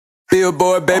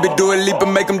Billboard, baby, do a leap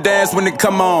and make them dance when they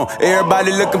come on.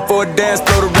 Everybody looking for a dance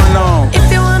floor to run on. If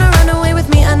you wanna run away with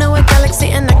me, I know a galaxy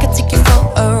and I can take you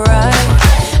for a ride.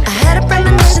 I had a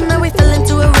premonition that we fell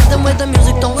into a rhythm where the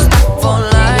music don't stop for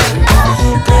life.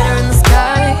 Glitter in the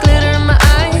sky, glitter in my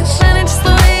eyes, shining just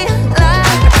the way I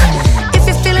like. If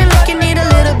you're feeling like you need a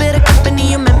little bit of company,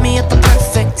 you met me at the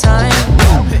perfect time.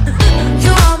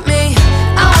 You want me,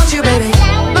 I want you, baby,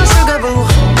 my sugar boo,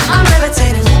 I'm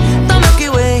levitating, the Milky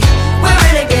Way, we're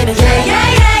renegading, yeah, yeah,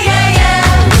 yeah, yeah,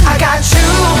 yeah. I got you,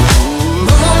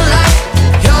 moonlight,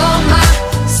 you're my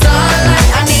starlight.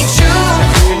 I need you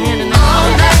all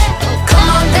night, come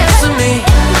on dance with me,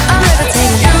 I'm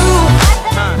levitating. You,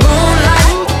 moonlight,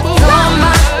 you're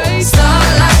my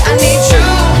starlight. I need you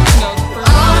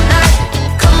all night,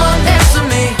 come on dance with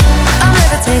me, I'm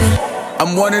levitating.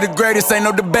 I'm one of the greatest, ain't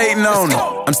no debating on it.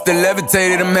 I'm still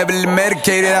levitated, I'm heavily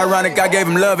medicated. Ironic, I gave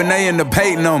him love and they end up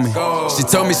hating on me. She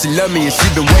told me she loved me and she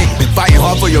been waiting. Been fighting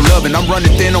hard for your love and I'm running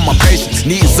thin on my patience.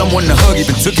 Needing someone to hug,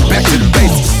 even took it back to the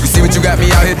basics. You see what you got me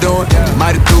out here doing?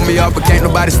 Might have threw me off, but can't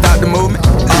nobody stop the movement.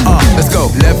 Let's go.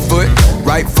 Left foot,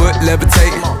 right foot,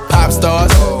 levitating. Pop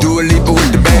stars, do a leaper with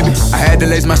DaBaby. I had to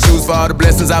lace my shoes for all the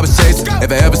blessings I was chasing.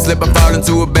 If I ever slip, I fall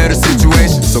into a better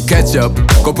situation. So catch up,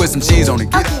 go put some cheese on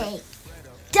it. Okay,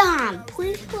 Dom,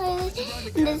 please play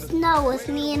in the snow with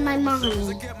me and my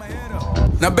mommy.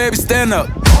 Now baby, stand up,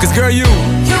 cause girl you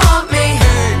want me,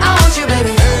 I want you,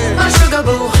 baby, my sugar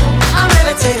boo, I'm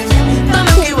levitating, the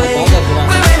Milky Way,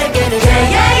 we're renegading, yeah,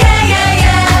 yeah, yeah, yeah,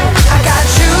 yeah. I got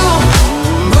you,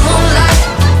 moonlight,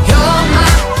 you're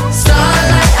my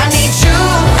starlight. I need you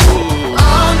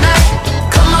all night,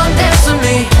 come on dance with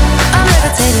me, I'm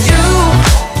levitating. You,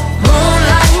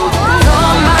 moonlight,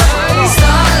 you're my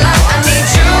starlight. I need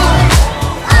you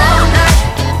all night,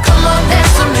 come on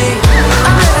dance with me,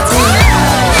 I'm levitating.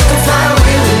 You can fly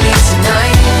away with me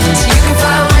tonight, so you can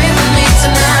fly away with me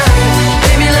tonight.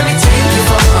 Baby, let me take you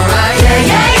for a ride, yeah,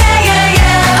 yeah, yeah, yeah,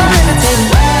 yeah. I'm levitating.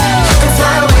 You can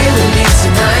fly away with me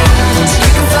tonight, so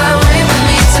you can fly away with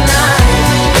me tonight.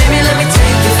 Baby, let me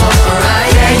take you for a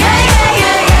ride, yeah, yeah, yeah,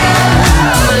 yeah,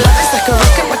 yeah. My love is like a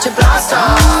rocket, watch it blast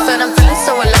off, and I'm feeling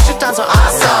so electric, down so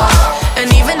awesome. And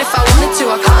even if I wanted to,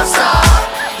 I can't stop,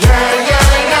 yeah, yeah,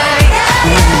 yeah,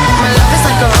 yeah. My love is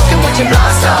like a rocket, watch it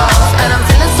blast off, and I'm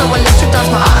feeling so electric, down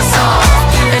my ass off.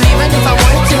 And even if I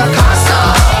wanted to, I can't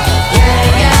stop, yeah,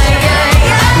 yeah, yeah,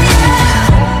 yeah.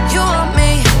 You want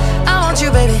me, I want you,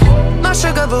 baby, my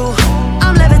sugar boo,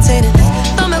 I'm levitating,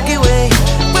 the Milky Way,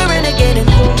 we're renegading.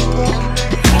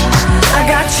 I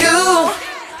got you,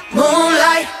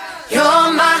 moonlight,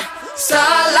 you're my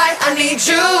starlight. I need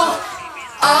you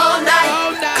all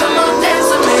night, come on dance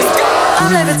with me,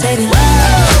 I'm levitating.